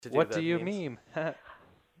What do you memes. meme?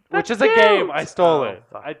 Which is a game. I stole it.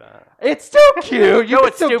 That. It's still cute. You No, can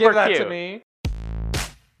it's still super give that to cute. me.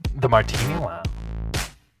 The Martini Lounge.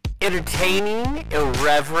 Entertaining,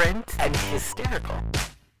 irreverent, and hysterical.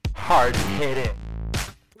 Hard-hitting.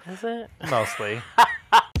 Is it? Mostly.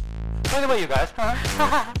 What about you guys?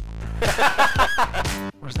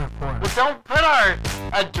 What's that for? Well, don't put our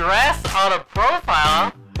address on a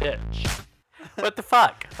profile. Bitch. What the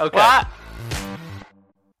fuck? Okay. What?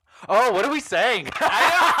 Oh, what are we saying?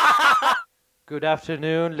 Good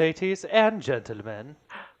afternoon, ladies and gentlemen.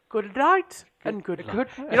 Good night and good luck.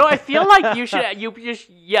 You know, I feel like you should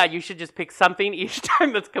you should just pick something each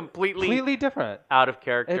time that's completely different. out of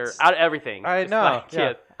character, It's- out of everything. I Just know.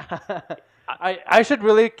 like, Yeah. I should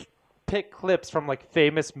really pick clips from like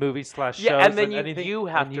famous movies / shows. Yeah, and then anything, you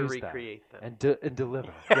have and to use recreate them. and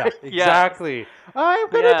deliver. Yeah, Yes. exactly. I'm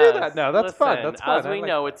gonna do that. No, that's fun. Listen, That's fun. As I we like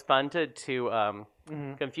know, that. it's fun to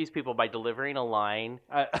confuse people by delivering a line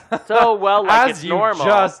I- so well, like As it's you normal.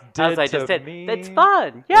 just as did I just to did. me. It's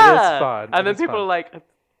fun. Yeah. fun. And It then is people fun. are like,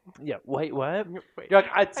 Yeah. Wait. What? wait. You're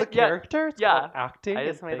like, it's a Yeah, character. It's yeah. called acting. I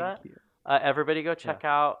just and made thank that. you. Everybody go check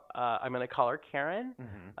out. I'm gonna call her Karen.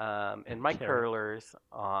 Mhm. In my Karen. curlers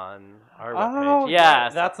on our Oh, webpage. yeah,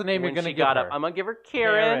 Yes, that's the name you're when gonna she give got her. Up, I'm gonna give her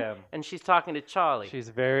Karen, Karen. and she's talking to Charlie. She's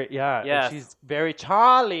very and Yes. she's very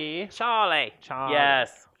Charlie. Charlie. Charlie.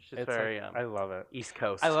 Yes, she's It's very like, I love it. East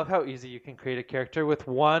Coast. I love how easy you can create a character with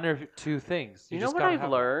one or two things. You know just what gotta I've have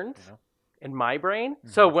it, learned you know? in my brain?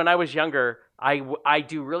 So when I was younger, I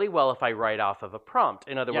do really well if I write off of a prompt.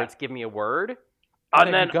 In other Yeah. words, give me a word. And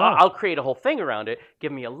And there then you go. I'll create a whole thing around it.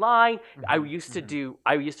 Give me a line. I Mhm,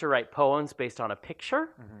 used to write poems based on a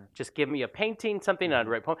picture. Mhm. Just give me a painting, something, and I'd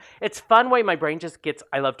write poem. It's fun way my brain just gets.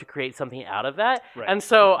 I love to create something out of that. Right. And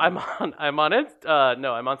so I'm on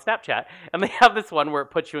Snapchat, and they have this one where it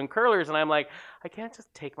puts you in curlers, and I'm like, I can't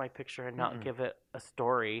just take my picture and not give it a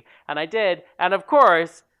story. And I did, and of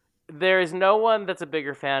course. There is no one that's a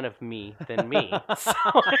bigger fan of me than me. So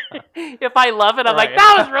if I love it, I'm like, Right.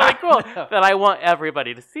 that was really cool. No. Then I want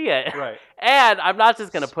everybody to see it. Right. And I'm not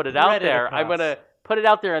just going to put it out Spread it there. I'm across. going to put it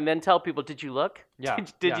out there and then tell people, did you look? Yeah,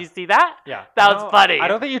 Did yeah. you see that? Yeah. That was funny. I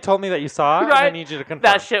don't think you told me that you saw it. And I Right? need you to confirm.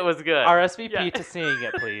 That shit was good. RSVP Yeah. to seeing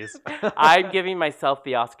it, please. I'm giving myself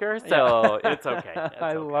the Oscar, so it's okay. It's I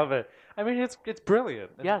okay. love it. I mean, it's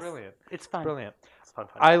brilliant. It's Yes. brilliant. It's fun. Brilliant. It's fun.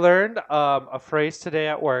 I learned a phrase today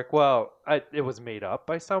at work. Well, it was made up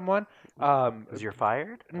by someone. Was you're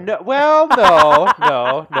fired? No, well,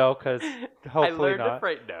 no, because hopefully I learned not. to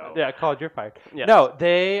phrase no. Yeah, called you're fired. Yes. No,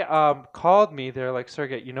 they called me. They're like,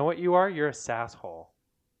 Sergey, you know what you are? You're a sasshole.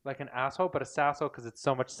 Like an asshole, but a sasshole because it's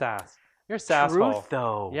so much sass. You're a sasshole. Truth,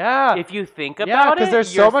 though. Yeah. If you think Yeah, about 'cause it,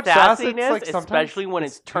 there's your so much sass, it's sassiness, like sometimes especially when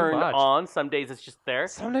it's it's too turned much. on, some days it's just there.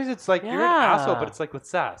 Sometimes it's like you're an asshole, but Yeah. it's like with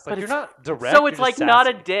sass. Like But you're it's- not direct. So it's you're like just not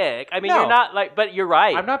a sassy. dick. I mean, No. you're not like, but you're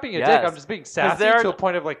right. I'm not being a Yes. dick. I'm just being sassy there- to a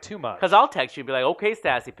point of like too much. Because I'll text you and be like, okay,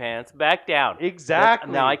 sassy pants, back down.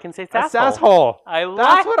 Exactly. Now I can say A sasshole. sasshole. I like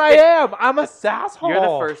That's what I it. am. I'm a sasshole. You're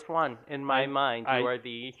the first one in my I'm- mind. I- You are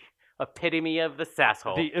the epitome of the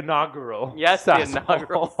sasshole. The inaugural. Yes, the sasshole.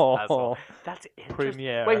 inaugural sasshole. That's interesting.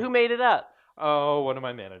 Premiere. Wait, who made it up? Oh, one of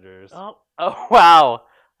my managers. Oh, wow.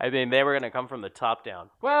 I mean, they were going to come from the top down.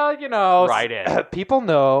 Well, you know, Right in. people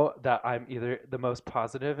know that I'm either the most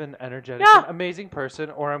positive and energetic Yeah. and amazing person,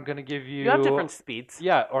 or I'm going to give you... You have different speeds.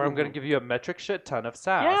 Yeah, or I'm going to Mhm. give you a metric shit ton of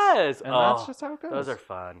sass. Yes. And Oh, that's just how it goes. Those are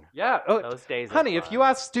fun. Yeah. Oh, Those days are honey, if fun. you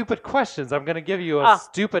ask stupid questions, I'm going to give you a Ah.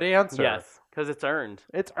 stupid answer. Yes, because it's earned.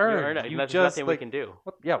 It's You earned. it. You There's just, nothing like, we can do.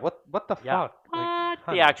 what the Yeah. fuck? What? Like, The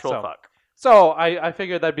honey, actual so, fuck. So I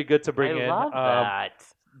figured that'd be good to bring I in. love that.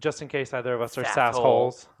 Just in case either of us are Sasshole.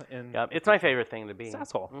 sassholes. In Yep, it's my favorite thing to be.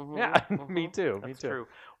 Sasshole. Mhm, Yeah, me mhm. too. That's me too. true.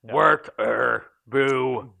 Yeah. Worker.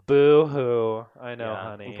 Boo. Boo hoo. I know, Yeah.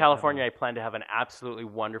 honey. In California, I plan to have an absolutely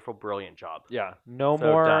wonderful, brilliant job. Yeah. No So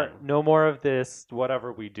more. done. No more of this.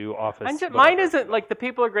 Whatever we do, office. Mine whatever. isn't like the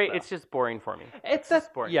people are great. No. It's just boring for me. It's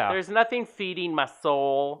just boring. Yeah. There's nothing feeding my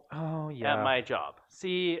soul Oh yeah. at my job.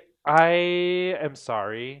 See, I am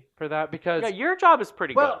sorry for that because Yeah, your job is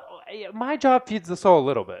pretty well, my job feeds the soul a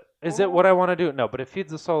little bit. Is it what I want to do? No, but it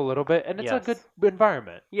feeds the soul a little bit, and it's Yes. a good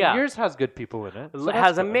environment. Yeah. Yours has good people in it. good. so It that's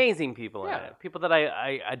has good. amazing people in Yeah. it. People that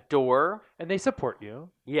I adore. and they support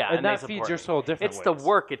you. Yeah, and they that support feeds your me. soul different It's ways. the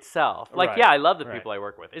work itself. Like, Right, yeah, I love the right. people I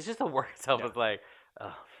work with. It's just the work itself. Yeah. Is like,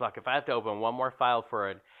 oh, fuck, if I have to open one more file for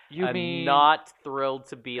it, You I'm mean not thrilled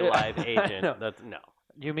to be a Yeah, live I agent. know. That's no.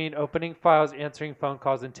 You mean opening files, answering phone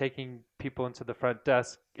calls, and taking people into the front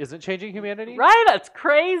desk isn't changing humanity? Right? That's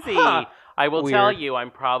crazy. Huh. I will tell Weird. you,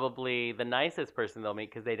 I'm probably the nicest person they'll meet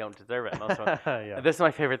because they don't deserve it. Most of them. yeah. This is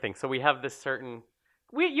my favorite thing. So we have this certain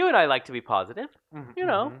you and I like to be positive. You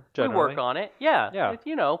know, we work on it. Yeah.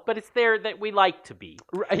 You know, but it's there that we like to be.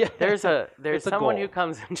 Right, yeah. There's someone who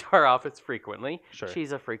comes into our office frequently. Sure.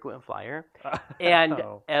 She's a frequent flyer, and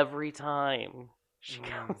every time she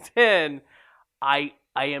comes in, I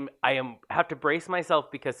have to brace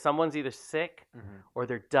myself because someone's either sick or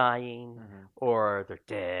they're dying or they're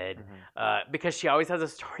dead because she always has a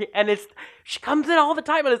story, and she comes in all the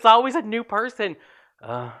time, and it's always a new person.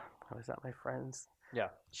 I was at my friend's. Yeah.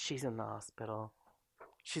 She's in the hospital.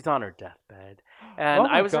 She's on her deathbed. And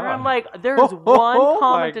I was around like, there's one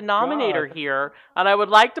common denominator here. And I would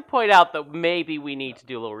like to point out that maybe we need to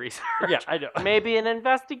do a little research. Yeah, I know. Maybe an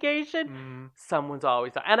investigation. Someone's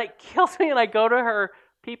always, and it kills me. And I go to her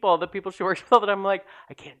the people she works with, and I'm like,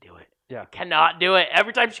 I can't do it. Yeah. I cannot do it.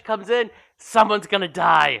 Every time she comes in, someone's going to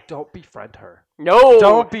die. Don't befriend her. No.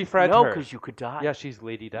 Don't befriend her. No, because you could die. Yeah, she's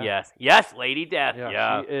Lady Death. Yes, Lady Death.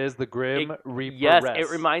 Yeah. She is the Grim Reaper. Yes, it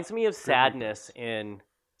reminds me of Sadness in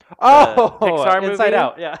Pixar movie? Inside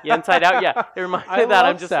Out. Yeah, Inside Out. Yeah, it reminds me of that.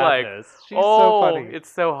 I'm just Sadness. like, she's so funny.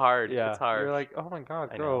 It's so hard. Yeah, it's hard. You're like, oh my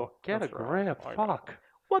god, girl, get a grip. Fuck.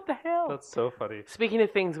 What the hell? That's so funny. Speaking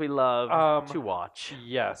of things we love to watch.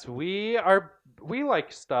 Yes, we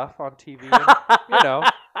like stuff on TV. And, you know,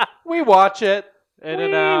 we watch it in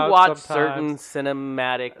and out. We watch sometimes. certain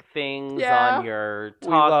cinematic things on your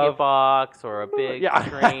talkie box or a big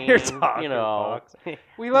screen. Your talkie box.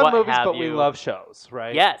 We love movies, but we love shows,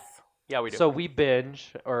 right? Yes. Yeah, we do. So we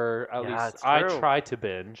binge, or at least I try to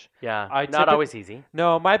binge. Yeah, not always easy.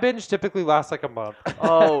 No, my binge typically lasts like a month.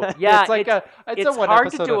 Oh, yeah. It's like it's a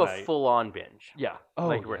hard to do a full-on binge. Yeah.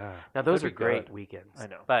 Oh, yeah. Now, those are great weekends. I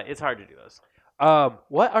know. But it's hard to do those.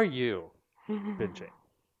 What are you binging?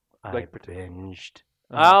 I binged.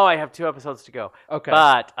 Oh, I have 2 episodes to go. Okay.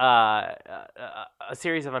 But a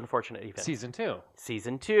series of unfortunate events. Season 2.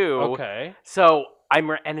 Season 2. Okay. So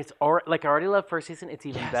and it's like I already love first season. It's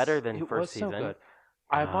even better than first season. So good.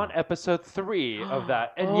 I'm on episode 3 of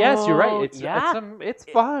that, and yes, you're right. It's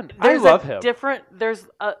fun. I love him.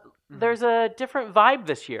 There's a different vibe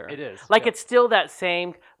this year. It is. Like it's still that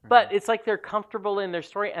same, but it's like they're comfortable in their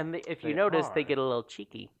story, and if you notice, they get a little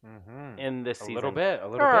cheeky in this season. A little bit.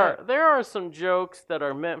 There are some jokes that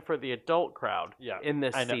are meant for the adult crowd in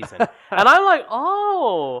this season, and I'm like,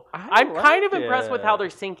 I'm kind of impressed with how they're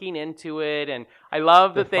sinking into it, and I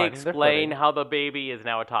love that they explain how the baby is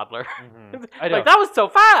now a toddler. I know. Like that was so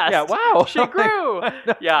fast. Yeah, wow, she grew.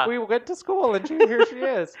 Yeah, we went to school, and here she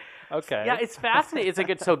is. Okay. Yeah, it's fascinating. It's a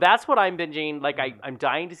good. So that's what I'm binging. Like I'm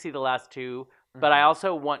dying to see the last 2, but I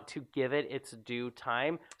also want to give it its due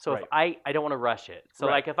time. So if I don't want to rush it. So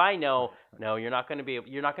like if I know you're not going to be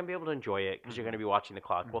able to enjoy it because you're going to be watching the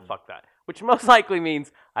clock. Well, fuck that. Which most likely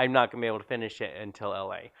means I'm not going to be able to finish it until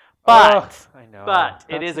LA. But I know. But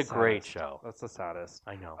it is a great show. That's the saddest.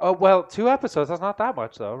 I know. Oh well, 2 episodes. That's not that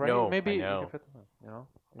much though, right? No, maybe I know. You can fit them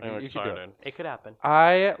in, you could do it. It could happen.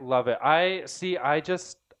 I love it.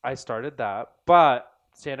 I started that, but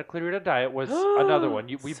Santa Clarita Diet was another one.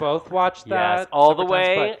 We both watched that. Yes, all the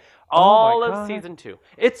way, all of season 2.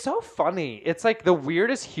 It's so funny. It's like the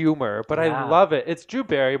weirdest humor, but I love it. It's Drew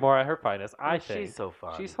Barrymore at her finest, I think. She's so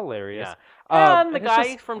fun. She's hilarious. Yeah. And the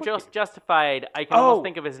guy from Justified, I can almost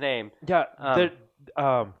think of his name. Yeah,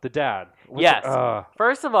 the dad.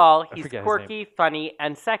 First of all, he's quirky, funny,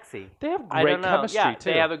 and sexy. They have great chemistry,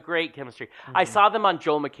 too. They have a great chemistry. I saw them on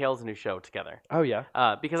Joel McHale's new show together. Oh, yeah?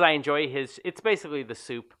 Because I enjoy it's basically The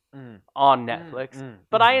Soup on Netflix.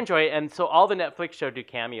 But I enjoy it, and so all the Netflix show do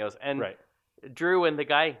cameos. And Drew and the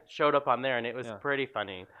guy showed up on there, and it was pretty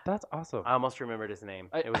funny. That's awesome. I almost remembered his name.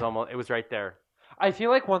 It was right there. I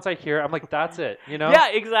feel like once I hear it, I'm like, that's it, you know? Yeah,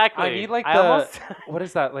 exactly. I need like what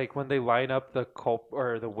is that, like when they line up the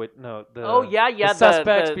the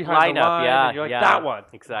suspects behind the line, and you're like, that one.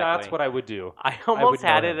 Exactly. That's what I would do. I almost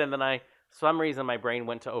had it, and then some reason my brain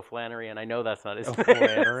went to O'Flannery, and I know that's not his name.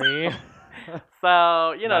 O'Flannery.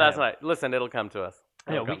 So, that's not, listen, it'll come to us.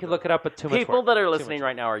 Yeah, we can look it up, but too much People that are listening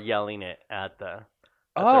right now are yelling it at their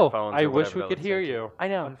phones. I wish we could hear you. I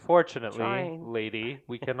know. Unfortunately, lady,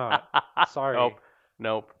 we cannot. Sorry.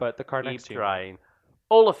 Nope. But the car next to you. Keep trying.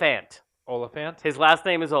 Oliphant. Oliphant? His last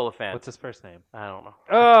name is Oliphant. What's his first name? I don't know.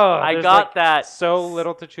 Oh, I got that. So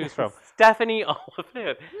little to choose from. Stephanie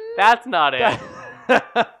Oliphant. That's not it.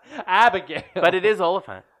 Abigail. But it is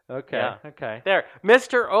Oliphant. Okay. Yeah. Okay. There.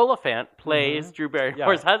 Mr. Oliphant plays Drew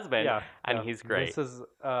Barrymore's husband, and he's great. Mrs.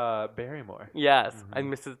 Barrymore. Yes,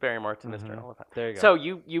 and Mrs. Barrymore to Mr. Oliphant. There you go. So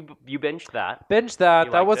you binged that. Binged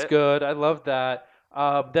that. That was good. I loved that.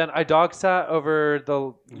 Then I dog sat over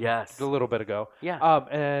the little bit ago. Yeah.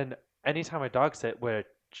 And anytime I dog sit,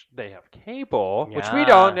 they have cable, which we Yeah.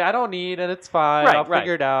 don't. I don't need, and it's fine. Right, I'll right.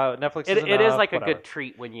 figure it out. Netflix It is enough, like whatever. a good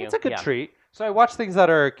treat when you. It's a good yeah. treat. So I watch things that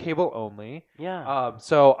are cable only. Yeah.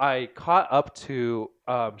 So I caught up to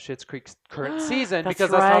Schitt's Creek's current season That's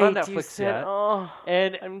because that's not on right, you Netflix said, yet. Oh,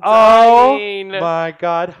 And I'm oh dying. my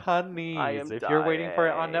God, honey! I am If you're waiting for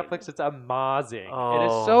it on dying. Netflix, it's amazing. It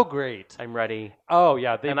Oh. is so great. I'm ready. Oh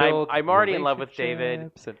yeah, they And build. I'm already in love with David.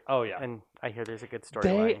 relationships and- oh yeah, And I hear there's a good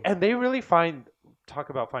storyline. they really talk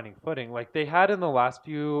about finding footing. Like they had in the last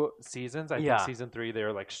few seasons. I think season 3 they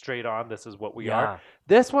were like straight on. This is what we are.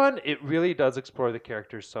 This one it really does explore the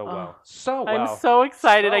characters so well. So well. I'm so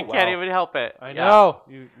excited. So I can't well. even help it. I Yeah. know.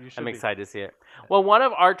 You should. I'm be. excited to see it. Well, one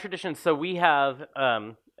of our traditions. So we have.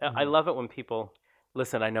 I love it when people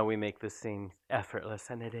listen. I know we make this seem effortless,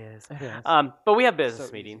 and it is. It is. But we have business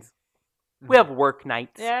So meetings. easy. We have work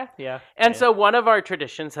nights. Yeah. And so one of our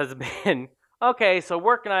traditions has been, okay, so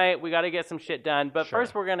work night, we got to get some shit done. But Sure.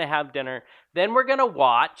 first we're going to have dinner. Then we're going to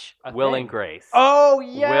watch A Will thing. and Grace. Oh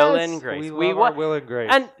yes. Will and Grace. We love our Will and Grace.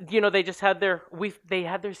 And, they just had they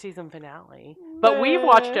had their season finale. But we've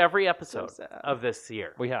watched every episode sad. of this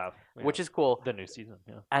year. we have. Which is cool. the new season.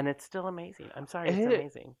 Yeah. And it's still amazing. I'm sorry, it's It-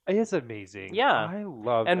 amazing. It is amazing. Yeah. I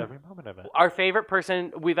love And every moment of it. Our favorite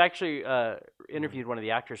person, we've actually interviewed one of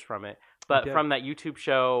the actors from it. But did. from that YouTube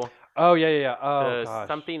show, Oh yeah. Oh the gosh.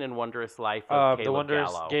 Something and Wondrous Life of the Caleb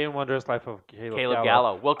Gallo. Gay and Wondrous Life of Caleb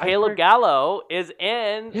Gallo. Well, I Caleb heard- Gallo is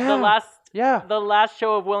in Yeah. Yeah. the last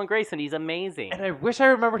show of Will and Grace, and he's amazing. And I wish I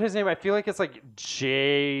remembered his name. I feel like it's like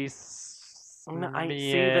Jason. I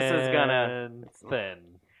see this is gonna- Thin.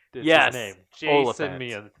 Yes, His name. Oliphant. Jason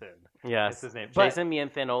Meanthin. Yes, That's his name. But- Jason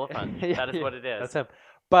Mienthin Oliphant. That is what it is. That's him.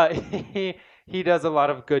 But he does a lot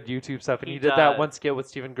of good YouTube stuff, and He he did that does. one skit with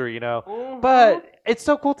Steven Garino. Mhm. But it's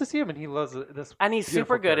so cool to see him, and he loves this. And he's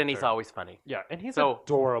beautiful super good, and he's character. always funny. Yeah, and he's So,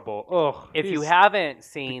 adorable. Oh, If you haven't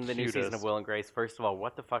seen the new cutest. season of Will and Grace, first of all,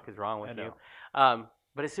 what the fuck is wrong with I you? know.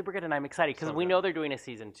 But it's super good, and I'm excited because So we good. know they're doing a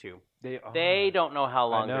season 2. they They don't know how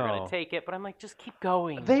long they're going know. to take it, but I'm like, just keep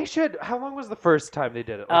going. They should. How long was the first time they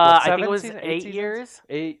did it? I think seven it was seasons? 8 seasons? years.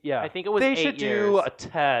 8. Yeah. I think it was They 8 should years. do a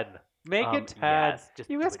 10. Make it 10. Yes, just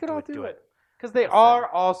you do guys it, can do all it, do do it because they Listen. are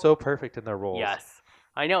all so perfect in their roles. Yes,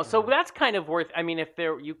 I know. So that's kind of worth. I mean, if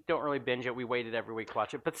you don't really binge it, we waited every week to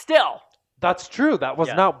watch it, but still, That's true. That was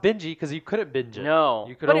Yeah. not bingey because you couldn't binge it. no.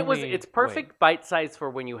 You could But only it's perfect bite size for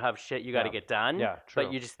when you have shit you got to Yeah. get done. Yeah, true.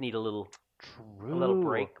 But you just need a little True. little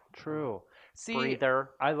break. True. See, breather.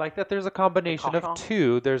 I like that there's a combination of Caution.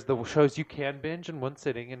 two. There's the shows you can binge in one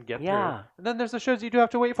sitting and get Yeah. through. And then there's the shows you do have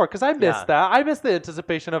to wait for. Because I miss Yeah. that. I miss the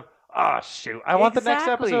anticipation of, shoot, I want the next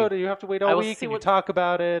Exactly. episode. And you have to wait I all will week see and you what- talk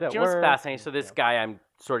about it at Do you know what's work. fascinating? So this guy, I'm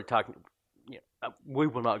sort of talking. We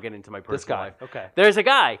will not get into my personal This guy. life. Okay. There's a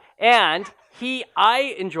guy, and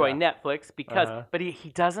I enjoy Yeah. Netflix because, Uh-huh. but he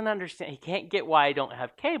doesn't understand. He can't get why I don't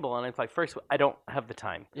have cable, and it's like, first, I don't have the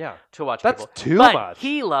time Yeah. to watch That's cable. too but much.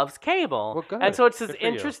 he loves cable, Well, good. and so it's this Good for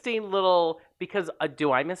you. interesting little. Because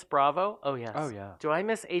do I miss Bravo? Oh yes. Oh, yeah. Do I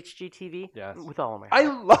miss HGTV? Yes. With all of my I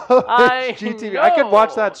heart. love I HGTV. I could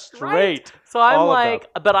watch that know, straight. So I'm All of like,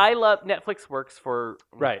 but I love Netflix works for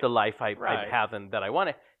Right. the life I Right. have and that I want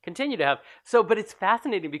to continue to have. So, but it's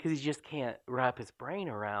fascinating because he just can't wrap his brain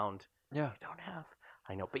around. Yeah. I don't have.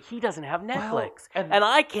 I know, but he doesn't have Netflix, and- and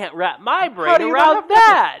I can't wrap my How brain do you not around have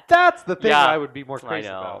that. Netflix? That's the thing Yeah. I would be more I crazy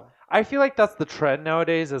know. about. I feel like that's the trend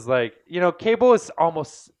nowadays is like, cable is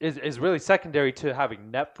almost is really secondary to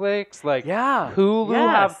having Netflix. Like Yeah. Hulu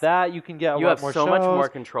Yes. have that. You can get a You lot have more so shows. much more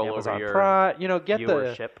control Amazon over your Prime, get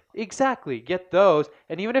viewership. get those.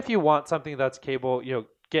 And even if you want something that's cable,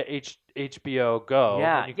 get HBO Go.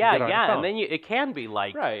 Yeah, and you can get it on your and phone. then it can be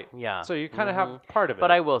like right. Yeah. So you kind of Mhm. have part of it.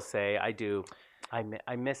 But I will say, I do.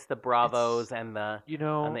 I miss the Bravos and the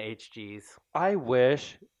HGs. I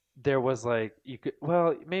wish there was like you could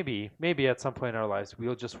maybe at some point in our lives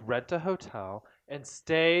we'll just rent a hotel and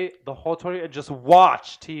stay the whole 20 and just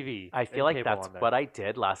watch TV. I feel and like cable that's on there. what I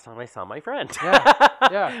did last time I saw my friend. Yeah,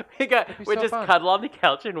 yeah. we be so just fun. cuddle on the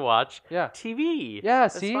couch and watch Yeah. TV. Yeah,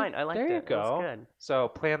 That's see? fine. I liked there you it. It go. was good. So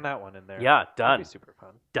plan that one in there. Yeah, That'd done. be super fun.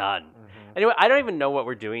 Done. Mhm. Anyway, I don't even know what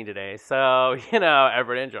we're doing today, so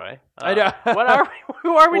everyone enjoy. I know. What are we?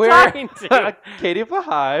 Who are we We're- talking to? Katie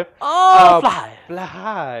Flahive. Oh, Um, fly.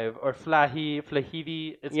 Flahive or Flahive.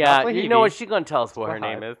 It's Yeah, not you Flahive. know what? She's gonna tell us what her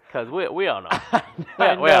Flahive. name is because we all know.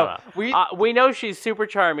 I We all know. know. We know she's super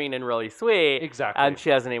charming and really sweet. Exactly. And she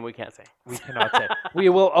has a name we can't say. We cannot say. We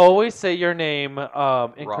will always say your name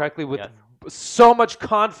incorrectly with yes. so much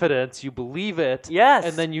confidence, you believe it. Yes.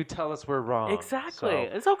 And then you tell us we're wrong. Exactly.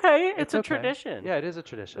 So it's okay. It's a okay. tradition. Yeah, it is a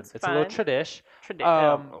tradition. It's fine. a little tradish.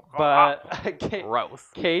 But gross.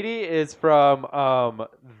 Katie is from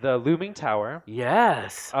the Looming Tower.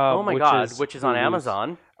 Yes. Oh my God. Which is on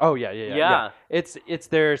Amazon. Oh yeah. It's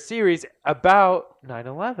their series about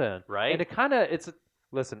 9/11. Right. And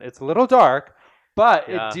it's a little dark, but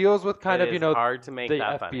it deals with kind of hard to make the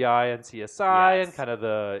that FBI and CSI and kind of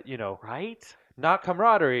the right. Not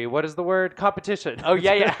camaraderie. What is the word? Competition. Oh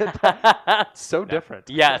yeah. So different.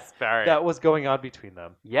 Yes, very. That was going on between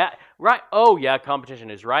them. Yeah, right. Oh yeah, competition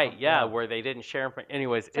is right. Yeah, where they didn't share information.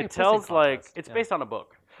 Anyways, it tells it's based on a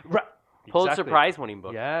book. Right. Pulitzer Prize winning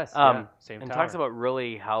book. Yes. Same and talks about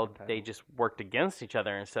really how they just worked against each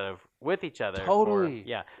other instead of with each other. Totally.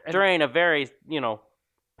 During a very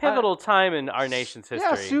pivotal time in our nation's history.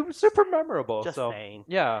 Yeah, super memorable. Just saying.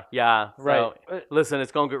 Yeah. Yeah. Right. So, listen,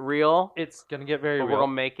 it's gonna get real. It's gonna get very real. real. We're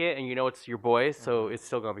gonna make it, and it's your boys, so it's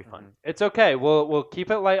still gonna be fun. It's okay. We'll keep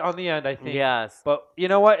it light on the end, I think. Yes. But you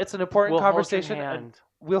know what? It's an important conversation. Hold your hand.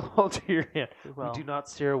 We'll hold your hand. We do not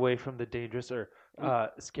steer away from the dangerous or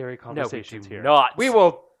scary conversations here. Not. We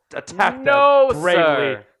will attack them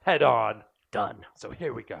bravely head on. Done. So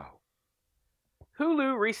here we go.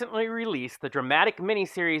 Hulu recently released the dramatic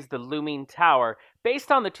miniseries The Looming Tower,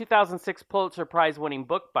 based on the 2006 Pulitzer Prize-winning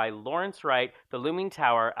book by Lawrence Wright, The Looming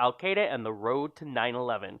Tower, Al-Qaeda and the Road to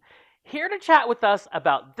 9/11. Here to chat with us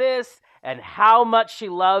about this and how much she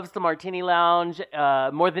loves the Martini Lounge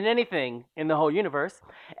more than anything in the whole universe,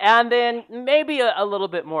 and then maybe a little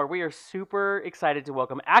bit more. We are super excited to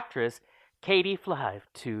welcome actress Katie Flahive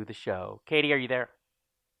to the show. Katie, are you there?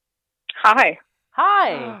 Hi.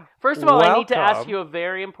 Hi. First of all, I need to ask you a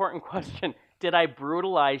very important question. Did I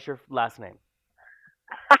brutalize your last name?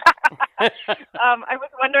 I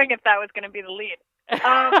was wondering if that was going to be the lead.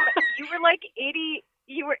 You were like 80.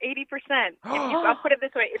 You were 80%. I'll put it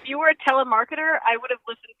this way: if you were a telemarketer, I would have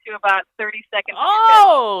listened to about 30 seconds.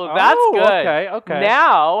 Oh, that's good. Okay.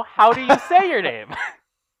 Now, how do you say your name?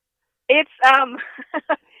 It's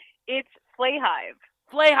it's Flahive.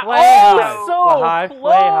 Flahive. Oh, so Flahive, close.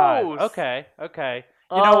 Flahive. Okay.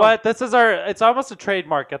 You know what? This is it's almost a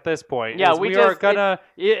trademark at this point. Yeah, are gonna.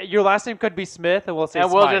 Your last name could be Smith, and we'll say.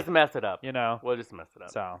 And we'll just mess it up. We'll just mess it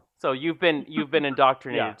up. So you've been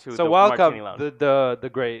indoctrinated to. So the welcome Martini Lounge. the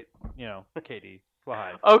great Katie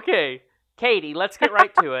Flahive. Okay, Katie, let's get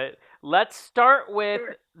right to it. Let's start with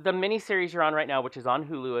the miniseries you're on right now, which is on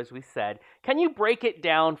Hulu, as we said. Can you break it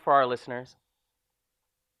down for our listeners?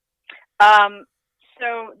 So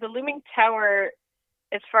the Looming Tower,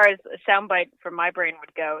 as far as a soundbite from my brain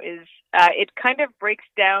would go, is it kind of breaks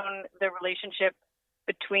down the relationship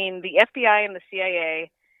between the FBI and the CIA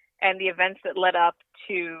and the events that led up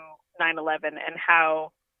to 9/11 and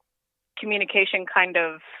how communication kind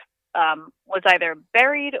of was either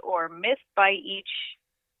buried or missed by each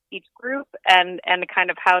group, and kind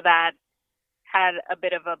of how that had a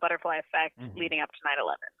bit of a butterfly effect leading up to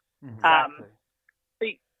 9/11. Exactly.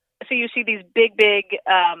 So you see these big,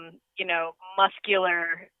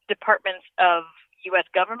 muscular departments of U.S.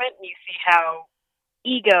 government, and you see how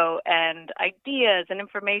ego and ideas and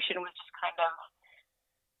information was just kind of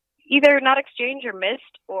either not exchanged or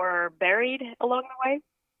missed or buried along the way.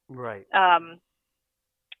 Right.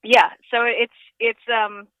 So it's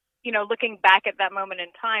looking back at that moment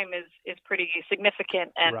in time is pretty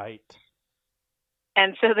significant, and right.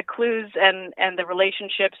 And so the clues and the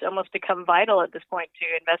relationships almost become vital at this point to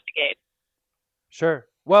investigate. Sure.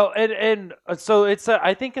 Well, and so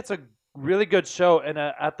I think it's a really good show, and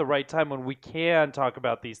at the right time when we can talk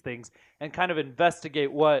about these things and kind of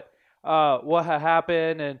investigate what had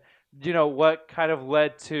happened and what kind of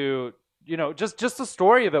led to just the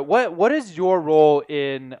story of it. What is your role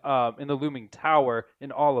in the Looming Tower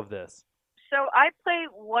in all of this? So I play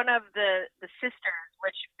one of the sisters,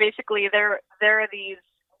 which basically there are these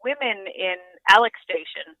women in Alex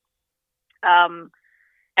Station, and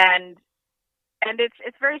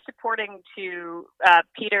it's very supporting to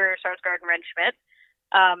Peter Sarsgaard and Ren Schmidt,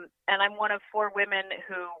 and I'm one of 4 women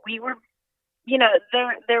who we were,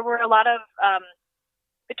 there were a lot of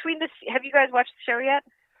between this. Have you guys watched the show yet?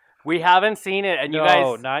 We haven't seen it, and no, you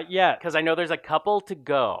guys not yet, because I know there's a couple to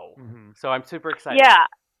go, so I'm super excited. Yeah.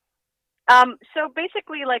 So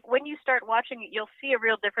basically, like when you start watching it, you'll see a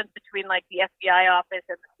real difference between like the FBI office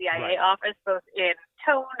and the CIA office, both in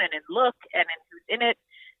tone and in look and in who's in it.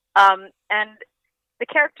 And the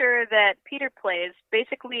character that Peter plays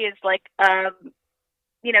basically is like,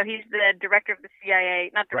 he's the director of the CIA,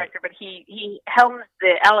 not director, but he helms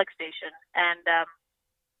the Alex Station, and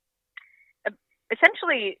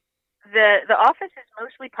essentially the office is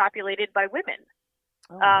mostly populated by women.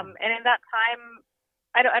 Oh. And in that time,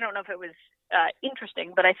 I don't know if it was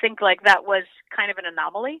interesting, but I think like that was kind of an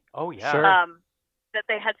anomaly. Oh yeah. Sure. That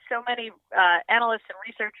they had so many analysts and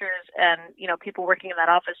researchers and people working in that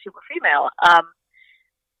office who were female.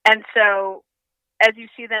 And so as you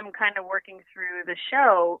see them kind of working through the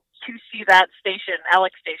show, to see that station,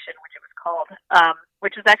 Alex Station, which it was called,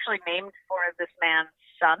 which was actually named for this man's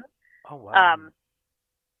son. Oh wow.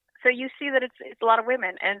 So you see that it's a lot of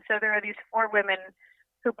women, and so there are these 4 women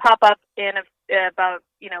who pop up in about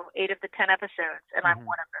 8 of the 10 episodes, and I'm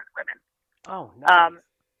one of those women. Oh, nice.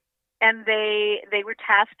 And they were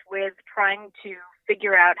tasked with trying to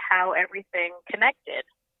figure out how everything connected.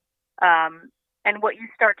 And what you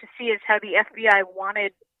start to see is how the FBI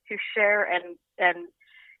wanted to share and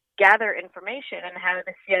gather information, and how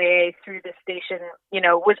the CIA through the station,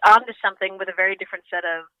 was onto something with a very different set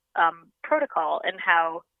of protocol, and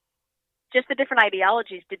how just the different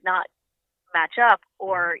ideologies did not match up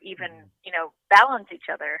or even, balance each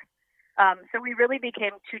other. So we really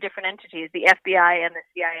became 2 different entities, the FBI and the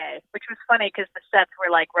CIA, which was funny because the sets were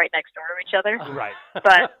like right next door to each other. Right.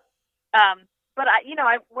 But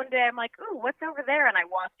I one day I'm like, ooh, what's over there? And I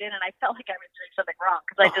walked in and I felt like I was doing something wrong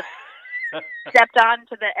because I just stepped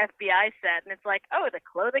onto the FBI set, and it's like, oh, the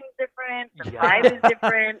clothing's different, the vibe is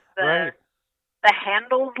different, the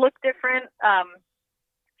handles look different.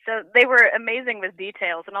 So they were amazing with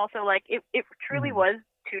details, and also like it truly was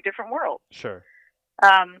 2 different worlds. Sure.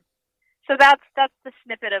 So that's the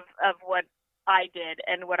snippet of what I did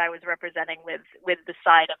and what I was representing with the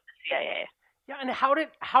side of the CIA. Yeah, and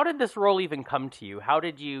how did this role even come to you? How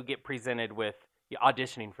did you get presented with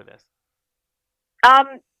auditioning for this?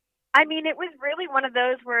 I mean, it was really one of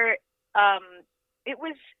those where it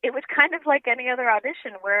was kind of like any other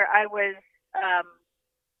audition where I was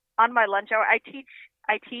on my lunch hour. I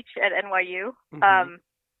teach at NYU.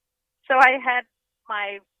 So I had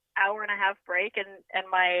my hour and a half break, and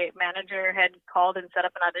my manager had called and set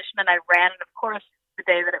up an audition, and I ran, of course, the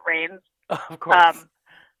day that it rains. Of course.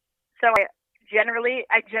 So I generally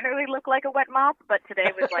look like a wet mop, but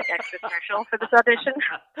today was like extra special for this audition.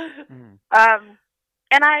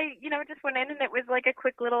 And I, just went in, and it was like a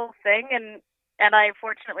quick little thing, and I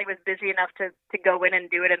fortunately was busy enough to go in and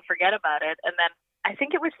do it and forget about it. And then I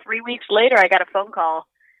think it was 3 weeks later, I got a phone call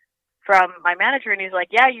from my manager, and he's like,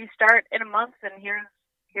 yeah, you start in a month, and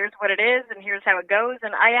here's what it is, and here's how it goes.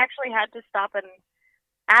 And I actually had to stop and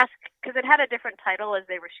ask, because it had a different title as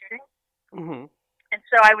they were shooting. And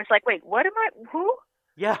so I was like, wait, what am I, who?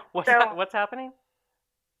 Yeah, what's happening?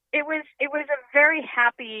 It was a very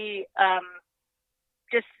happy,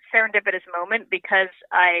 just serendipitous moment, because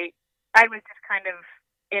I was just kind of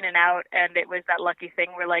in and out, and it was that lucky thing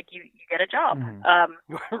where like you get a job.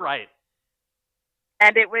 Right.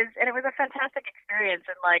 And it was a fantastic experience,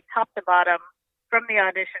 and like top to bottom, from the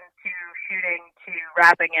audition to shooting to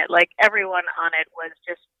wrapping it, like everyone on it was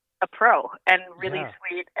just a pro and really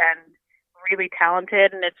sweet and really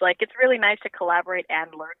talented. And it's like, it's really nice to collaborate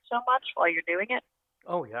and learn so much while you're doing it.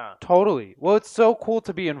 Oh yeah, totally. Well, it's so cool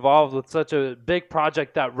to be involved with such a big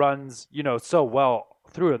project that runs, so well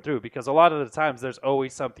through and through, because a lot of the times there's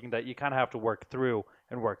always something that you kind of have to work through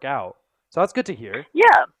and work out. So that's good to hear.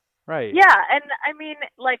 Yeah. Right. Yeah, and I mean,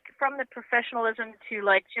 like, from the professionalism to,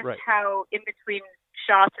 like, just how in between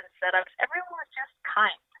shots and setups, everyone was just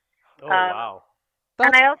kind. Oh, wow.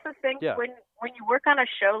 And I also think when you work on a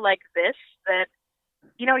show like this, that,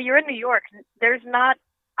 you're in New York,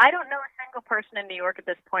 I don't know a single person in New York at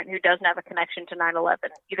this point who doesn't have a connection to 9/11.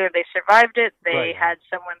 Either they survived it, they had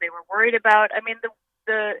someone they were worried about. I mean,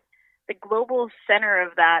 the global center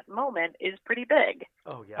of that moment is pretty big.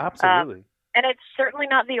 Oh, yeah. Absolutely. And it's certainly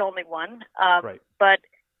not the only one, but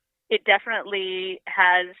it definitely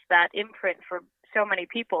has that imprint for so many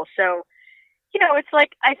people. So, it's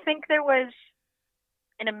like, I think there was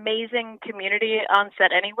an amazing community on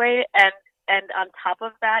set anyway, and on top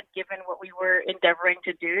of that, given what we were endeavoring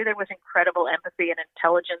to do, there was incredible empathy and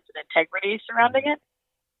intelligence and integrity surrounding it.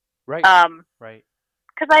 Right. Right.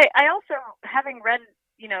 Because I also, having read,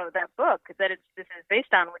 that book that this is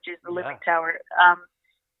based on, which is The Looming Tower,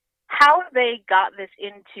 how they got this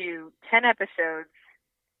into 10 episodes,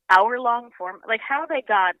 hour-long form, like how they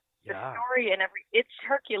got the story and it's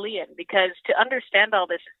Herculean, because to understand all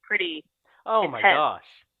this is pretty intense. My gosh.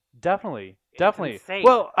 Definitely. Insane.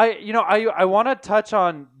 Well, I want to touch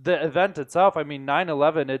on the event itself. I mean,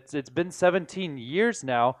 9/11, it's been 17 years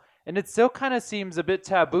now, and it still kind of seems a bit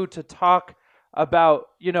taboo to talk about,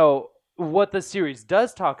 what the series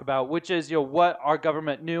does talk about, which is, what our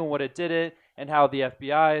government knew and what it didn't, and how the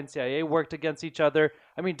FBI and CIA worked against each other.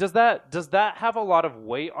 I mean, does that have a lot of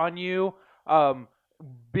weight on you,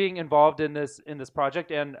 being involved in this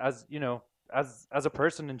project, and as as a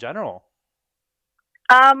person in general?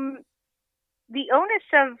 The onus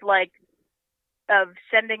of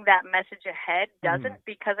sending that message ahead doesn't,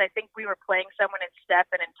 because I think we were playing someone in step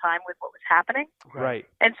and in time with what was happening. Right.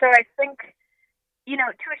 And so I think, to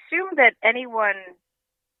assume that anyone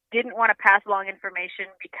didn't want to pass along information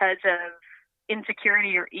because of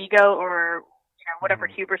insecurity or ego or whatever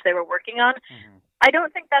hubris they were working on, I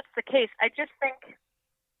don't think that's the case. I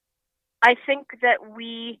think that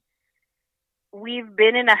we've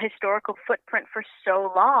been in a historical footprint for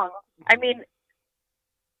so long. I mean,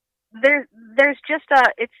 there's just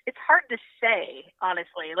it's hard to say,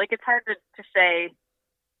 honestly. Like, it's hard to say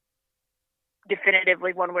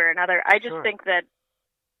definitively one way or another. I just think that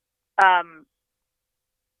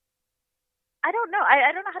I don't know.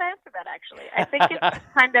 I don't know how to answer that, actually. I think it's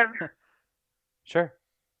kind of Sure.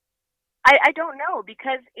 I don't know,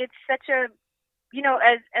 because it's such a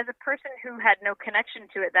as a person who had no connection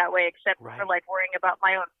to it that way, except for worrying about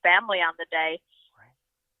my own family on the day.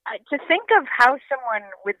 To think of how someone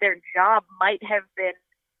with their job might have been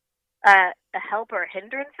a help or a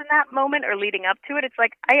hindrance in that moment or leading up to it, it's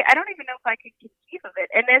like I don't even know if I could conceive of it.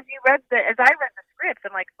 And as I read the scripts,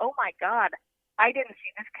 I'm like, oh my God, I didn't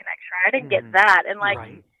see this connection. I didn't get that. And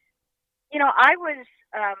I was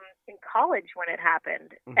in college when it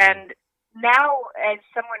happened, and now as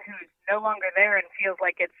someone who's no longer there and feels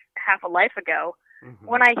like it's half a life ago,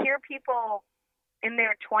 when I hear people in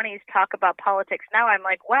their 20s talk about politics now, I'm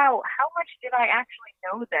like, wow, how much did I actually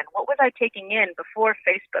know then? What was I taking in before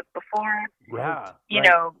Facebook, before,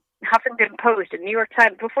 Huffington Post and New York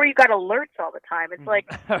Times, before you got alerts all the time? It's like,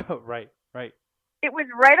 right. It was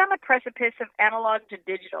right on the precipice of analog to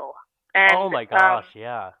digital. And, oh my gosh,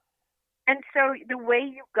 yeah. And so the way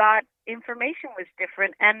you got information was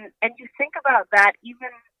different. And you think about that even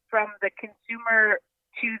from the consumer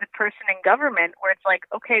to the person in government, where it's like,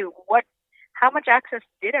 okay, how much access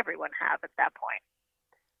did everyone have at that point?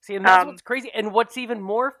 See, and that's what's crazy. And what's even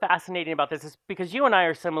more fascinating about this is, because you and I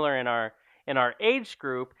are similar in our age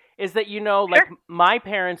group, is that, like my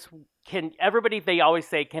parents they always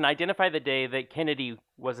say, can identify the day that Kennedy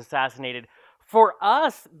was assassinated. For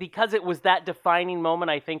us, because it was that defining moment,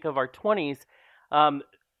 I think, of our 20s, I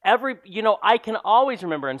can always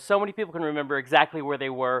remember, and so many people can remember exactly where they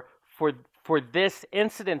were for this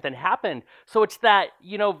incident that happened. So it's that,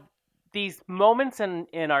 these moments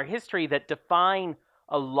in our history that define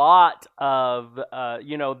a lot of,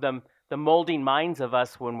 the molding minds of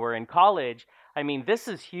us when we're in college. I mean, this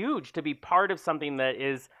is huge to be part of something that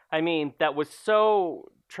that was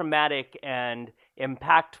so traumatic and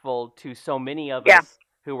impactful to so many of us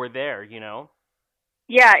who were there,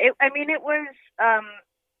 Yeah, it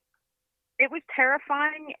was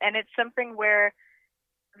terrifying, and it's something where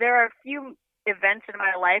there are a few events in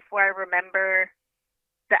my life where I remember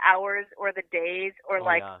the hours or the days or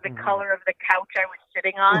the color of the couch I was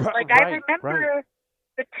sitting on. I remember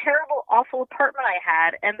the terrible, awful apartment I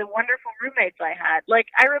had and the wonderful roommates I had.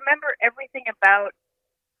 I remember everything about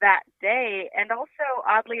that day. And also,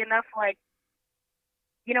 oddly enough, I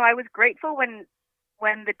was grateful when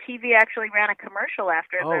the TV actually ran a commercial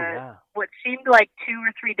after what seemed like 2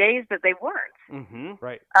 or 3 days that they weren't. Mm-hmm.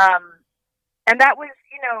 Right. And that was,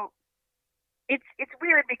 it's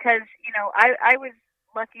weird because, I was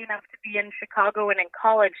lucky enough to be in Chicago and in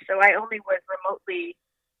college, so I only was remotely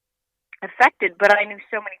affected, but I knew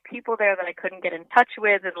so many people there that I couldn't get in touch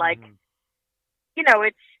with, and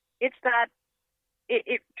it's that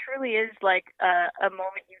it truly is a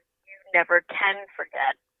moment you never can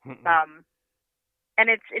forget. And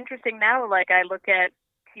it's interesting now, I look at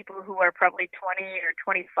people who are probably 20 or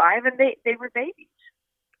 25 and they were babies.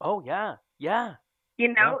 Oh yeah. They're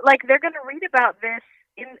going to read about this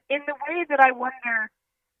in the way that I wonder,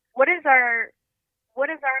 what is our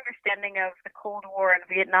understanding of the Cold War and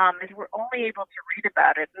Vietnam is we're only able to read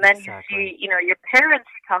about it. And then you see, your parents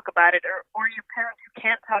who talk about it or your parents who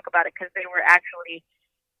can't talk about it because they were actually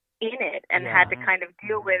in it and had to kind of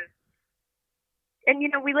deal with. And,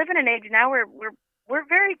 we live in an age now where we're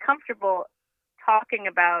very comfortable talking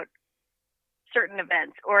about certain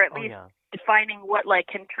events, or at least defining what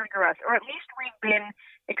can trigger us, or at least we've been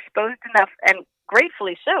exposed enough, and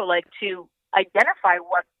gratefully so, to identify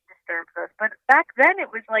what disturbs us. But back then it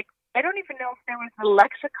was I don't even know if there was a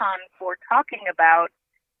lexicon for talking about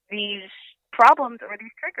these problems or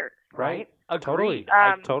these triggers. Right. Totally.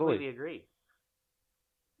 I totally agree.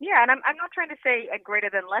 Yeah, and I'm not trying to say a greater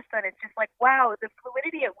than less than. It's just wow, the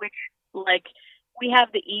fluidity at which we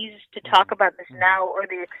have the ease to talk about this now, or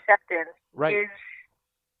the acceptance is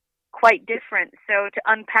quite different. So to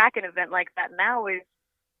unpack an event like that now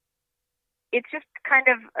it's just kind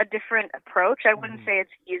of a different approach. I wouldn't say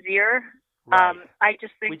it's easier. Right. I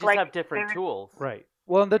just think we just have different tools. Right.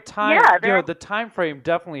 Well, and the time, the time frame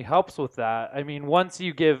definitely helps with that. I mean, once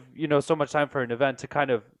you give, so much time for an event to kind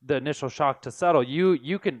of the initial shock to settle,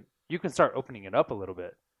 you can start opening it up a little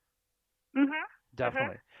bit. Mhm.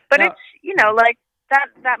 Definitely. But now, it's like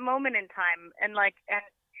that moment in time, and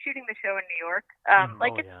shooting the show in New York,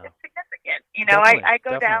 it's significant. I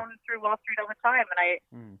go down through Wall Street all the time,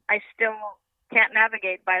 and I still can't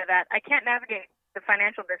navigate by that. I can't navigate the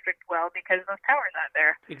financial district well because those towers aren't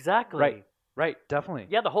there. Exactly. Right, definitely.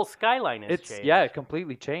 Yeah, the whole skyline has changed. Yeah, it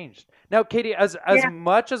completely changed. Now, Katie, as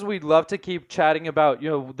much as we'd love to keep chatting about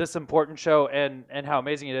this important show and how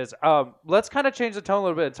amazing it is, let's kind of change the tone a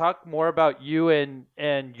little bit and talk more about you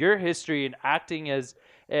and your history in acting as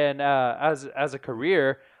a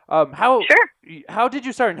career. How did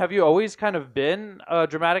you start? And have you always kind of been a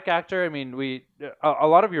dramatic actor? I mean, a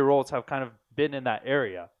lot of your roles have kind of been in that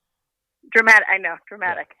area.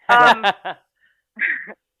 Dramatic. Yeah.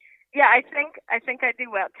 Yeah, I think I do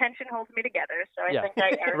well. Tension holds me together, so I think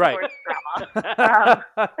I err towards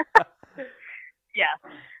drama. Yeah.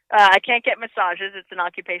 I can't get massages. It's an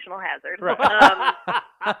occupational hazard. Right.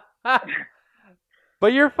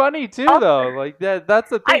 But you're funny too, though. Like that's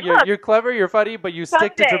the thing. You're clever, you're funny, but you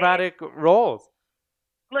stick to dramatic roles.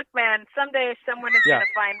 Look, man, someday someone is going to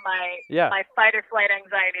find my fight or flight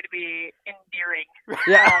anxiety to be endearing.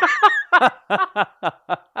 Yeah.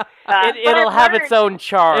 It'll have its own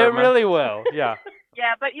charm. It really will. Yeah.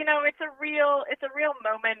 Yeah, but it's a real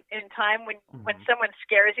moment in time when someone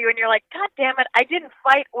scares you and you're like, God damn it, I didn't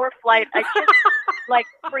fight or flight. I just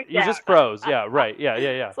freaked out. You just froze. Yeah, right. Yeah.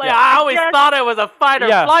 It's like I always thought I was a fight or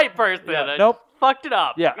flight person. Yeah. Nope. Fucked it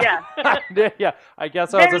up. Yeah. Yeah. I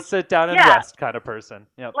guess I was a sit down and rest kind of person.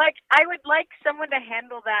 Yep. I would like someone to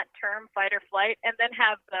handle that term fight or flight and then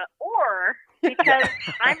have the or, because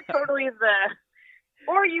I'm totally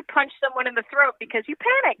or you punch someone in the throat because you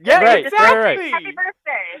panicked. Yeah, right, exactly. Happy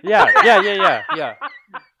birthday. Yeah.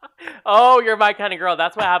 Oh, you're my kind of girl.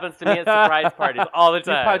 That's what happens to me at surprise parties all the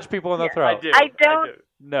time. You punch people in the throat. I do. I don't.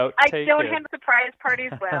 No, I don't handle surprise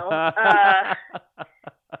parties well.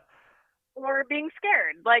 Or being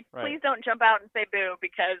scared. Please don't jump out and say boo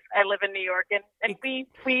because I live in New York and we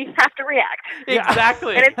have to react.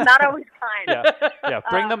 Exactly. And it's not always kind. Yeah.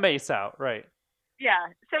 Bring the mace out. Right.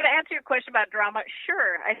 Yeah. So to answer your question about drama,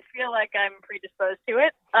 sure, I feel like I'm predisposed to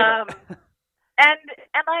it. And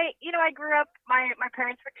I grew up. My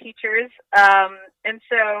parents were teachers, and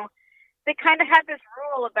so they kind of had this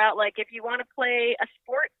rule about if you want to play a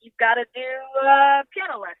sport, you've got to do a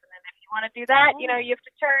piano lesson, and if you want to do that, you have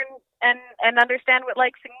to turn and understand what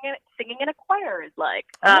singing in a choir is like.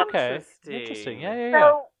 Okay, interesting.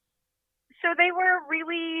 Yeah. So they were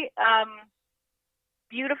really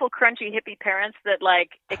beautiful, crunchy hippie parents that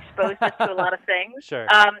exposed us to a lot of things. Sure.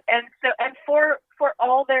 And for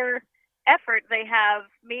all their effort, they have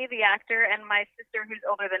me, the actor, and my sister, who's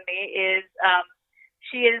older than me,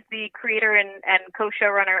 she is the creator and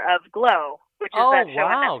co-showrunner of Glow, which is that show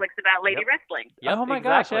on Netflix about lady wrestling. Yep, oh my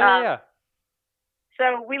gosh! Yeah.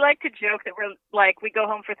 So we like to joke that we're we go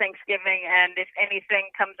home for Thanksgiving, and if anything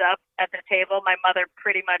comes up at the table, my mother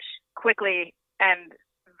pretty much quickly and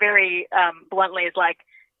very bluntly is like,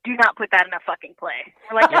 "Do not put that in a fucking play."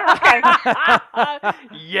 We're like, "Yeah,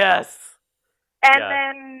 okay." Yes. And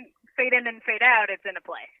then fade in and fade out, it's in a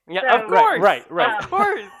play. Yeah, so, of course. Right. Of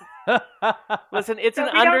course. Listen, it's an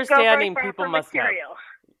understanding people must have.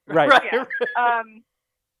 Right. Yeah.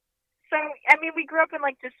 So, I mean, we grew up in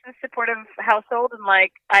just a supportive household, and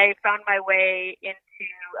I found my way into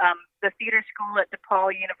the theater school at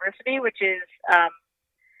DePaul University, which is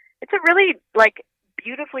it's a really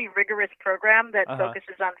beautifully rigorous program that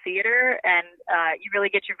focuses on theater, and you really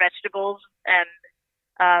get your vegetables, and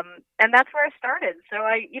that's where I started. So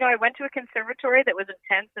I went to a conservatory that was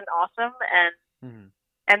intense and awesome,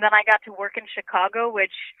 and then I got to work in Chicago,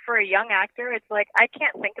 which for a young actor, it's I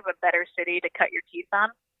can't think of a better city to cut your teeth on.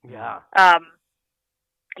 Yeah.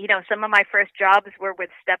 Some of my first jobs were with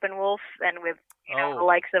Steppenwolf and with the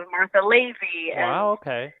likes of Martha Lavey. And, wow.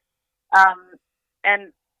 Okay.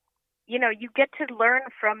 And you get to learn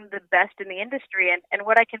from the best in the industry, and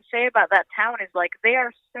what I can say about that town is they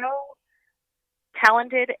are so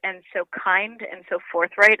talented and so kind and so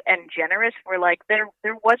forthright and generous. Where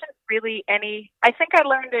there wasn't really any. I think I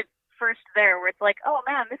learned it first there, where it's oh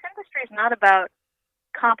man, this industry is not about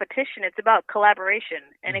competition; it's about collaboration.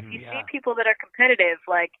 And if you see people that are competitive,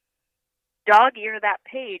 dog ear that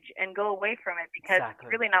page and go away from it because it's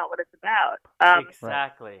really not what it's about.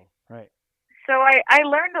 Exactly. Right. So I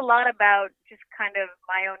learned a lot about just kind of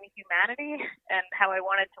my own humanity and how I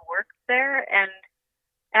wanted to work there, and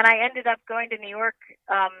I ended up going to New York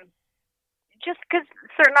just because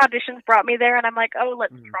certain auditions brought me there, and I'm like, oh,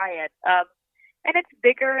 let's try it. And it's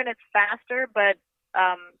bigger and it's faster, but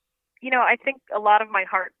I think a lot of my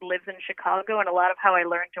heart lives in Chicago, and a lot of how I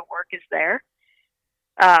learned to work is there.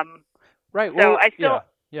 Right. So well, I still.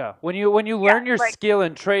 Yeah. When you learn your skill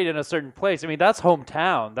and trade in a certain place, I mean, that's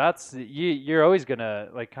hometown. That's you're always gonna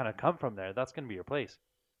kind of come from there. That's gonna be your place.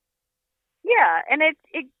 Yeah, and I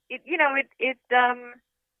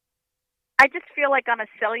just feel like on a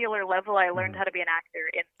cellular level, I learned how to be an actor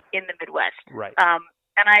in the Midwest. Right.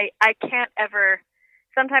 And I can't ever.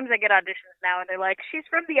 Sometimes I get auditions now, and they're like, "She's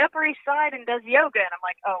from the Upper East Side and does yoga," and I'm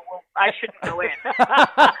like, "Oh, well, I shouldn't go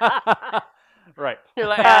in." Right. You're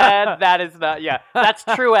like, that is not. Yeah, that's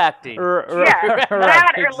true acting. Yeah,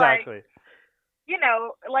 right. Exactly.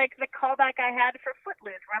 Like the callback I had for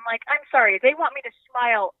Footloose, where I'm like, I'm sorry, they want me to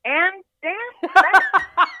smile and dance?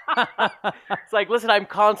 It's like, listen, I'm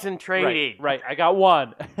concentrating. Right. I got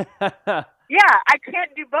one. Yeah, I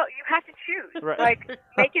can't do both. You have to choose. Right. Like,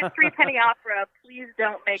 make it Three Penny Opera. Please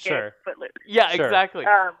don't make it Footloose. Yeah, exactly.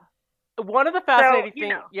 One of the fascinating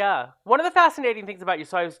things, one of the fascinating things about you.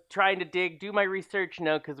 So I was trying to do my research,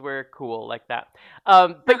 because we're cool like that.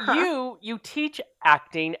 But you teach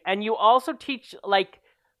acting, and you also teach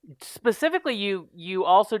specifically you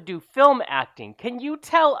also do film acting. Can you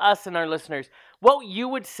tell us and our listeners what you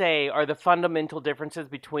would say are the fundamental differences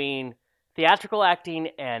between theatrical acting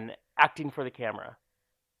and acting for the camera?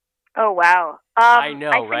 Oh wow! I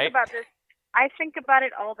know, right? I think about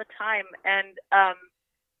it all the time, and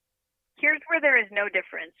here's where there is no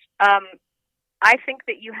difference. I think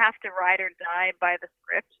that you have to ride or die by the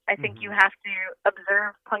script. I think you have to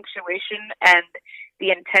observe punctuation and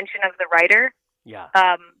the intention of the writer. Yeah.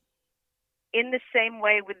 In the same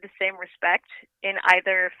way, with the same respect, in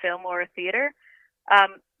either film or theater.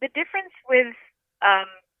 The difference with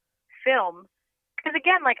film, because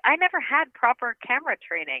again, I never had proper camera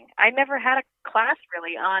training. I never had a class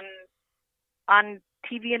really on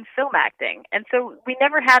TV and film acting. And so we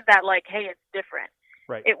never had that hey, it's different.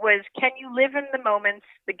 Right. It was, can you live in the moments,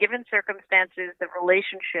 the given circumstances, the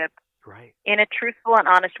relationship in a truthful and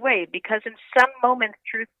honest way? Because in some moments,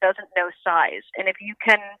 truth doesn't know size. And if you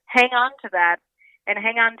can hang on to that and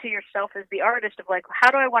hang on to yourself as the artist of how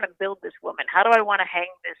do I want to build this woman? How do I want to hang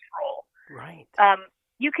this role? Right.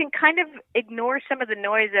 You can kind of ignore some of the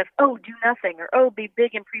noise of, oh, do nothing, or, oh, be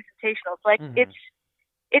big and presentational. It's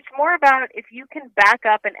it's more about if you can back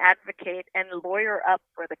up and advocate and lawyer up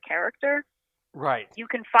for the character, right? You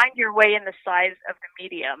can find your way in the size of the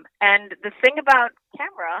medium. And the thing about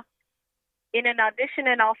camera in an audition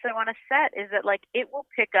and also on a set is that it will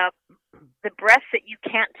pick up the breaths that you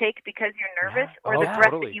can't take because you're nervous or the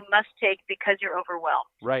breath that you must take because you're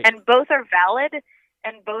overwhelmed. Right. And both are valid,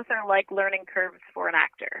 and both are learning curves for an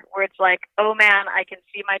actor, where it's oh man, I can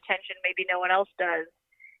see my tension, maybe no one else does.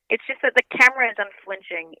 It's just that the camera is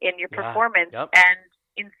unflinching in your performance. Yep. And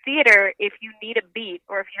in theater, if you need a beat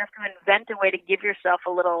or if you have to invent a way to give yourself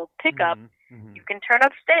a little pickup, you can turn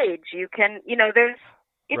up stage. You can, it's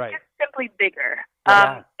just simply bigger.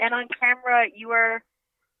 And on camera,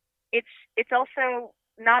 it's also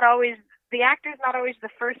not always, the actor's not always the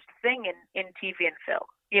first thing in TV and film,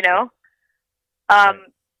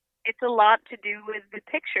 It's a lot to do with the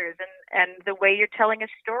pictures and the way you're telling a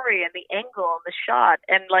story and the angle and the shot.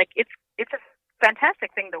 And it's a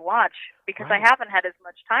fantastic thing to watch because I haven't had as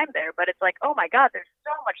much time there, but it's oh my God, there's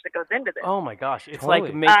so much that goes into this. Oh my gosh. It's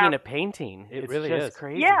totally. like making a painting. It's really just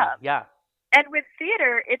crazy. Yeah. And with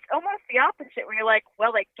theater, it's almost the opposite where you're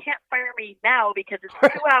well, they can't fire me now because it's 2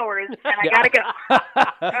 hours and I gotta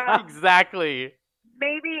go. Exactly.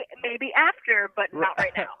 Maybe after, but not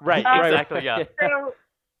right now. Right. Exactly. Yeah. So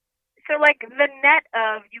the net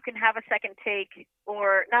of you can have a second take,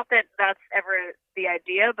 or not that that's ever the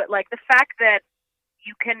idea, but the fact that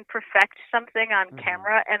you can perfect something on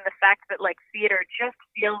camera, and the fact that theater just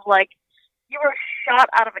feels like you were shot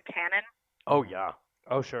out of a cannon. Oh yeah.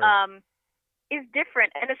 Oh sure. Is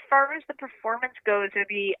different. And as far as the performance goes, or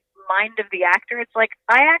the mind of the actor, it's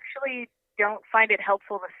I actually don't find it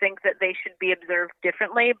helpful to think that they should be observed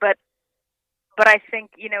differently, but I think,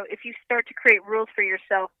 if you start to create rules for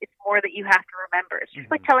yourself, it's more that you have to remember. It's just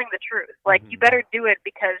like telling the truth. You better do it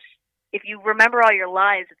because if you remember all your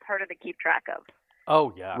lies, it's harder to keep track of.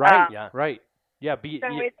 Oh, yeah. Right. Yeah. Right. Yeah.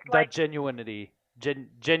 That genuinity.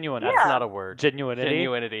 Genuine. That's not a word. Genuinity.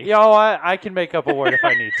 Genuinity. I can make up a word if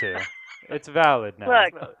I need to. It's valid now.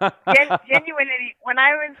 Look, genuinity. When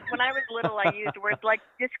I was little, I used words like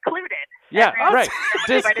discluded. Yeah, right.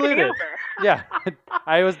 Discluded. Yeah,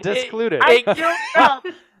 I was discluded. I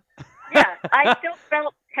still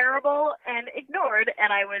felt terrible and ignored,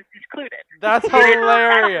 and I was discluded. That's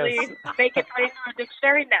hilarious. Make it into a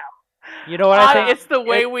dictionary now. You know what I think? It's the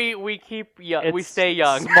way we keep young. We stay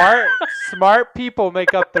young. Smart people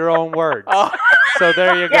make up their own words. Oh. So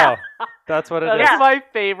there you go. That's what it is. That's my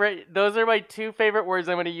favorite. Those are my two favorite words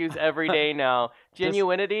I'm going to use every day now.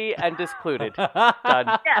 Genuinity and discluded. Done.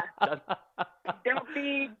 Yeah. Done.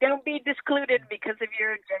 Don't be discluded because of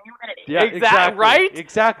your genuinity. Yeah, exactly. Right?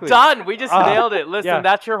 Exactly. Done. We just nailed it. Listen,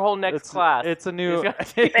 that's your whole next class. It's a new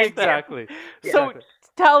exactly. So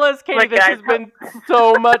tell us, Katie, this has been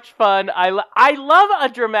so much fun. I love a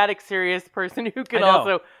dramatic, serious person who can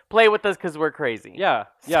also play with us because we're crazy. Yeah.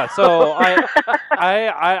 So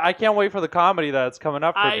I can't wait for the comedy that's coming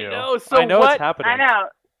up for you. I know. So I know it's happening. I know.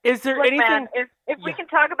 Is there anything? Man, if we can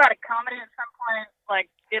talk about a comedy at some point, like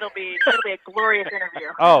it'll be a glorious interview.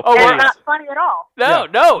 Oh, and it's not funny at all.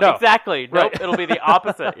 No, exactly. Nope, it'll be the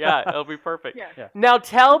opposite. Yeah, it'll be perfect. Yeah. Now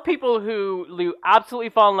tell people who absolutely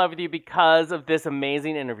fall in love with you because of this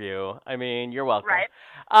amazing interview. I mean, you're welcome. Right.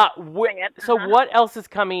 So what else is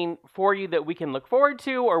coming for you that we can look forward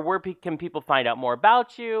to, or where can people find out more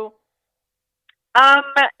about you? So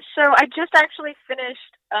I just actually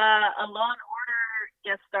finished a Law and Order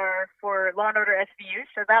guest star for Law and Order SVU,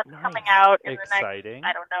 so that's coming out in the next, I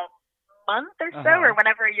don't know, month or so, or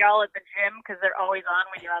whenever y'all at the gym, because they're always on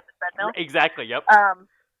when you're on the treadmill. Exactly. Yep.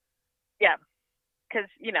 Yeah, because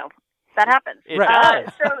that happens. It does.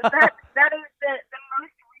 So that is the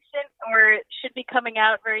most recent, or it should be coming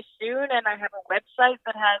out very soon, and I have a website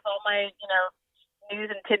that has all my news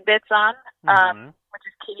and tidbits on, which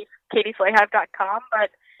is KatieFlahive.com. But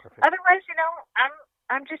otherwise,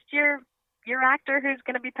 I'm just your actor who's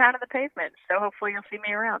going to be pounding the pavement. So hopefully you'll see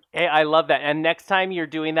me around. Hey, I love that. And next time you're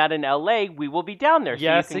doing that in LA, we will be down there. So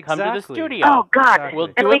you can come to the studio. Oh God, we'll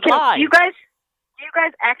do it live. Do you guys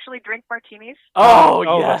actually drink martinis? Oh,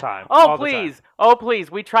 all yeah. the time. Oh, please. Oh, please.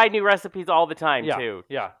 We try new recipes all the time too.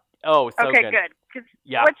 Yeah. Oh, so okay, good. Good. Because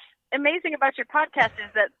what's amazing about your podcast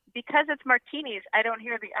is that because it's martinis, I don't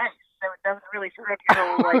hear the ice, so it doesn't really screw up your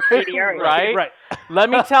whole ADR. Right. Let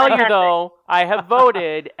me tell you though, I have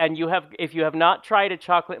voted, and if you have not tried a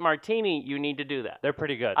chocolate martini, you need to do that. They're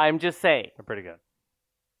pretty good. I'm just saying. They're pretty good.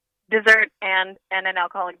 Dessert and an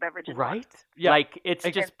alcoholic beverage. Right? Yeah. Like it's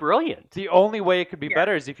just brilliant. The only way it could be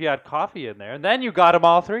better is if you had coffee in there, and then you got them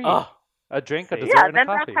all three. Oh. A drink, a dessert, and a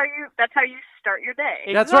coffee. That's how you start your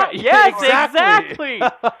day. That's right. Yes, exactly.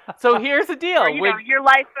 So here's the deal. Or, your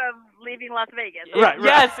life of leaving Las Vegas. Right.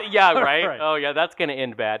 Yes. Yeah. Right. Oh, yeah. That's gonna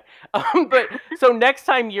end bad. But so next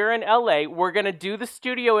time you're in LA, we're gonna do the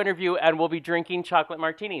studio interview, and we'll be drinking chocolate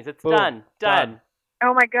martinis. It's done.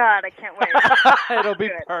 Oh my God, I can't wait. It'll be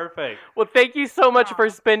perfect. Well, thank you so much for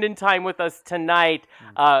spending time with us tonight.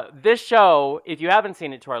 This show, if you haven't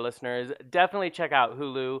seen it, to our listeners, definitely check out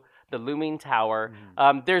Hulu. The Looming Tower.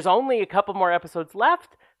 There's only a couple more episodes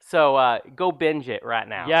left, so go binge it right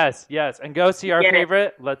now. Yes, and go see our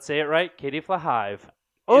favorite, let's say it right, Katie Flahive.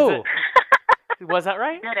 Oh! Was that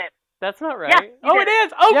right? Did it. That's not right. Yeah, it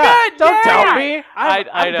is. Oh, good. Don't tell me. I'm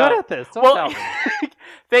good at this. Don't tell me.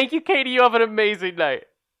 Thank you, Katie. You have an amazing night.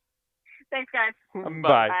 Thanks, guys.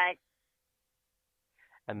 Bye. Bye.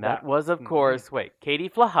 And that was, of course, Katie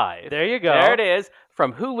Flahive. There you go. There it is.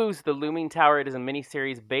 From Hulu's The Looming Tower. It is a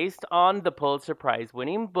miniseries based on the Pulitzer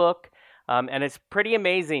Prize-winning book. And it's pretty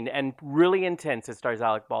amazing and really intense. It stars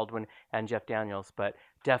Alec Baldwin and Jeff Daniels. But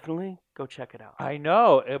definitely go check it out. I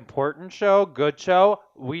know. Important show. Good show.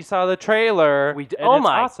 We saw the trailer. Oh,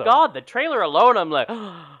 my God. The trailer alone, I'm like...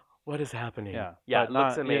 What is happening? Yeah, it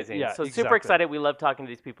looks amazing. So super excited. We love talking to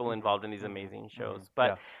these people involved in these amazing shows.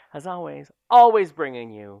 But as always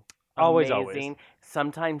bringing you amazing,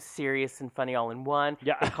 sometimes serious and funny all in one.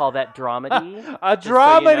 Yeah. They call that dramedy. A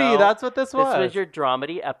dramedy. That's what this was. This was your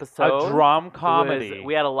dramedy episode. A dram-comedy.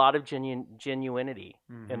 We had a lot of genuinity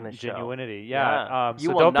in the show. Genuinity, yeah.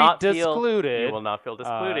 So don't be discluded. You will not feel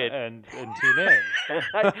discluded. And tune in.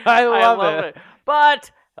 I love it.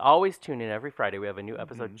 But... always tune in every Friday. We have a new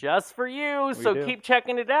episode just for you. So keep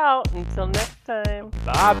checking it out. Until next time.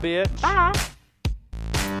 Bye, bitch. Bye.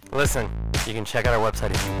 Listen, you can check out our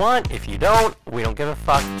website if you want. If you don't, we don't give a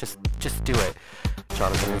fuck. Just do it.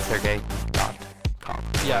 Jonathan and Sergey.com.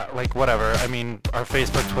 Yeah, whatever. I mean, our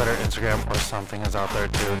Facebook, Twitter, Instagram, or something is out there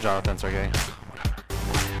too. Jonathan and Sergey.